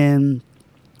 And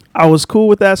I was cool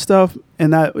with that stuff.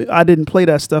 And I didn't play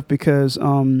that stuff because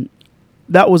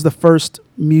that was the first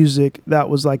music that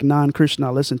was like non-Christian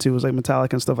I listened to. It was like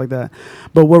Metallica and stuff like that.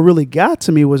 But what really got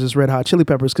to me was this Red Hot Chili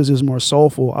Peppers because it was more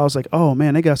soulful. I was like, oh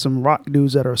man, they got some rock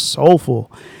dudes that are soulful.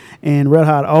 And Red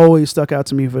Hot always stuck out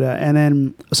to me for that. And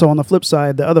then, so on the flip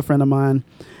side, the other friend of mine,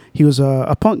 he was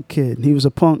a punk kid. He was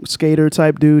a punk skater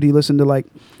type dude. He listened to like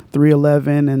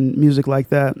 311 and music like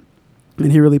that.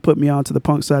 And he really put me onto the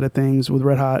punk side of things with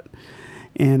Red Hot.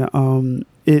 And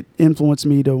it influenced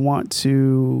me to want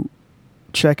to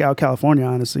check out California,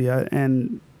 honestly.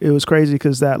 And it was crazy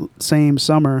because that same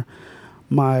summer,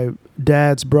 my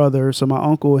dad's brother, so my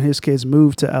uncle and his kids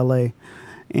moved to LA.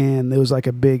 And it was like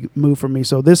a big move for me.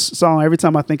 So this song, every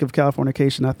time I think of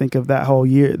Californication, I think of that whole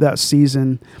year, that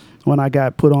season when I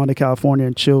got put on to California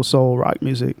and chill soul rock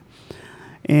music.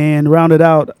 And rounded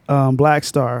out Black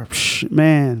Star.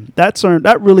 Man,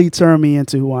 that really turned me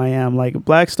into who I am. Like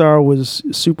Black Star was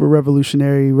super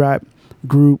revolutionary rap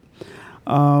group.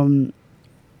 One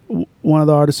of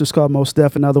the artists is called Mos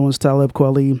Def, another one's Talib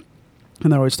Kweli.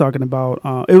 and they're always talking about.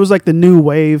 It was like the new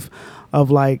wave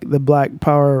of like the Black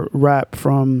Power rap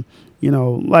from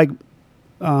like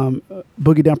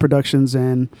Boogie Down Productions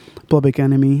and Public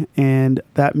Enemy, and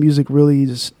that music really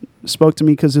just spoke to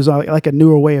me because there's like a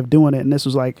newer way of doing it, and this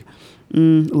was like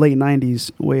late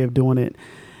 90s way of doing it.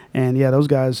 And yeah, those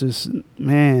guys just,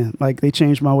 man, like they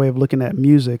changed my way of looking at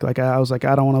music. Like I was like,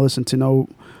 I don't want to listen to no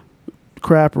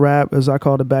crap rap, as I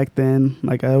called it back then.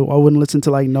 Like I wouldn't listen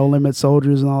to like No Limit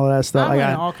Soldiers and all of that stuff. I'm like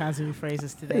learning all kinds of new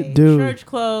phrases today. Dude. Church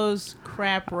clothes,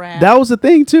 crap rap. That was the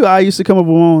thing too. I used to come up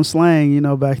with my own slang,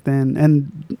 back then.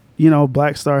 And,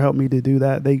 Black Star helped me to do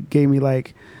that. They gave me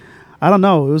like, I don't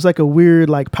know. It was like a weird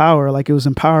like power. Like it was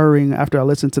empowering after I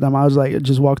listened to them. I was like,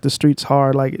 just walk the streets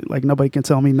hard. Like nobody can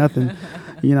tell me nothing,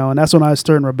 and that's when I was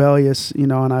turning rebellious,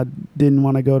 and I didn't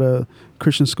want to go to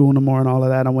Christian school no more and all of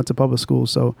that. I went to public school.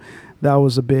 So that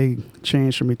was a big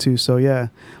change for me too. So yeah,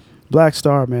 Black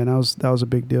Star, man, that was a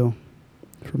big deal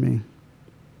for me.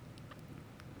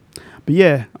 But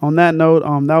yeah, on that note,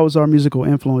 that was our musical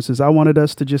influences. I wanted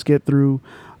us to just get through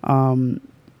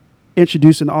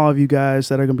introducing all of you guys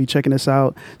that are going to be checking us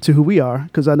out to who we are,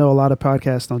 because I know a lot of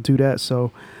podcasts don't do that.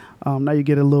 So now you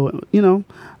get a little,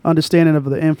 understanding of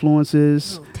the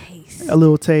influences, a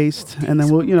little taste, and then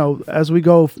we'll, as we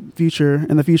go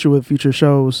in the future with future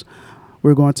shows,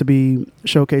 we're going to be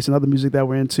showcasing other music that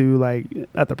we're into, like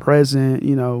at the present,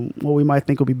 what we might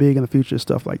think will be big in the future,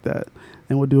 stuff like that.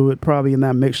 And we'll do it probably in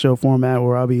that mix show format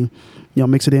where I'll be,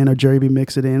 mix it in, or Jerry be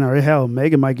mix it in, or hell,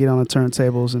 Megan might get on the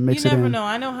turntables and mix it in. You never know.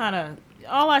 I know how to.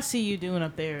 All I see you doing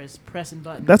up there is pressing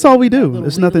buttons. That's all we do.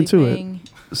 There's nothing to it.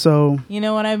 So you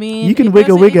know what I mean? You can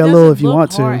wiggle a little if you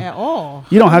want to. At all.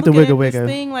 You don't have to wiggle.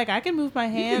 Thing, like I can move my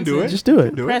hands. You can do it. Just do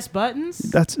it. Press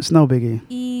buttons. It's no biggie.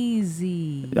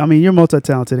 Easy. I mean, you're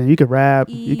multi-talented, and you can rap,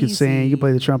 you can sing, you can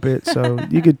play the trumpet, so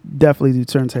you could definitely do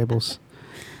turntables.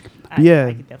 I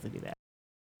could definitely do that.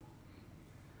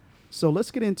 So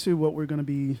let's get into what we're going to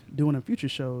be doing in future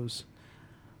shows.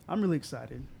 I'm really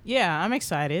excited. Yeah, I'm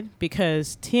excited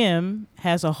because Tim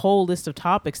has a whole list of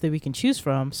topics that we can choose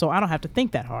from, so I don't have to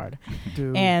think that hard.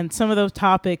 Dude. And some of those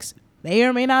topics may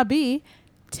or may not be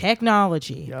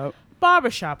technology,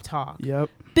 barbershop talk,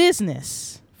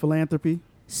 business, philanthropy,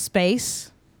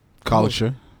 space,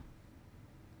 culture,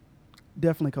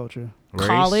 definitely culture,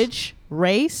 college,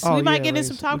 race. We might get in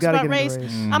some talks about race.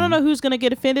 I don't know who's going to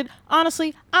get offended.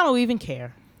 Honestly, I don't even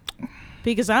care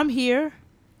because I'm here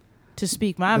to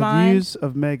speak my mind. The views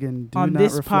of Megan do on not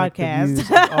this reflect podcast. the views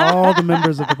of all the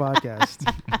members of the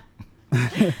podcast.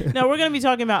 No, we're going to be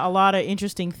talking about a lot of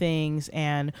interesting things,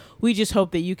 and we just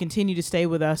hope that you continue to stay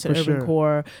with us at Urban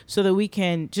Core so that we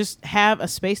can just have a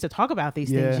space to talk about these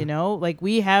things, Like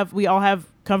we all have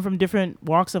come from different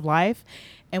walks of life,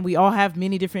 and we all have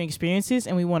many different experiences,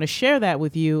 and we want to share that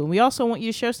with you, and we also want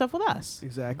you to share stuff with us.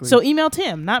 Exactly. So email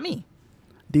Tim, not me.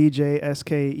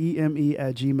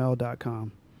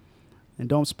 DJSKEME@gmail.com. And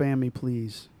don't spam me,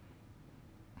 please.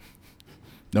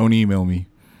 Don't email me.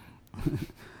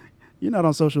 You're not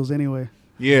on socials anyway.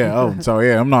 Yeah.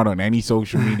 I'm not on any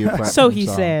social media platform. So he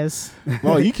says.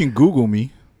 Well, you can Google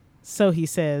me. So he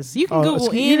says. You can Google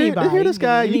anybody. Hear this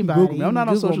guy? You can Google me. I'm not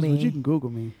on Google socials, me. but you can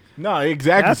Google me. No,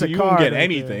 exactly. That's so a you card won't get right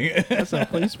anything.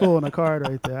 He's pulling a card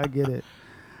right there. I get it.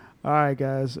 All right,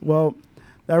 guys. Well,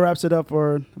 that wraps it up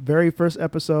for our very first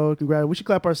episode. Congrats. We should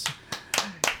clap our...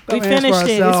 We finished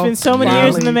it. It's been so many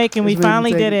years in the making. We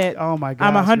finally did it. Oh my God.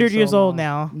 I'm 100 years old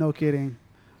now. No kidding.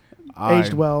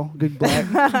 Aged well. Good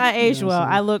black. I aged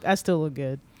well. I still look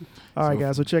good. All right,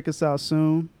 guys. So check us out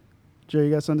soon. Jerry,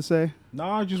 you got something to say? No,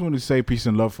 I just want to say peace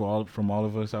and love from all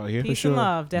of us out here. Peace and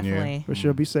love, definitely. Yeah. For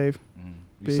sure. Be safe.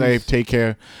 Be safe. Take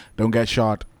care. Don't get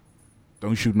shot.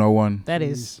 Don't shoot no one. That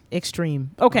is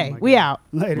extreme. Okay, we out.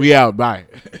 Later. We out. Bye.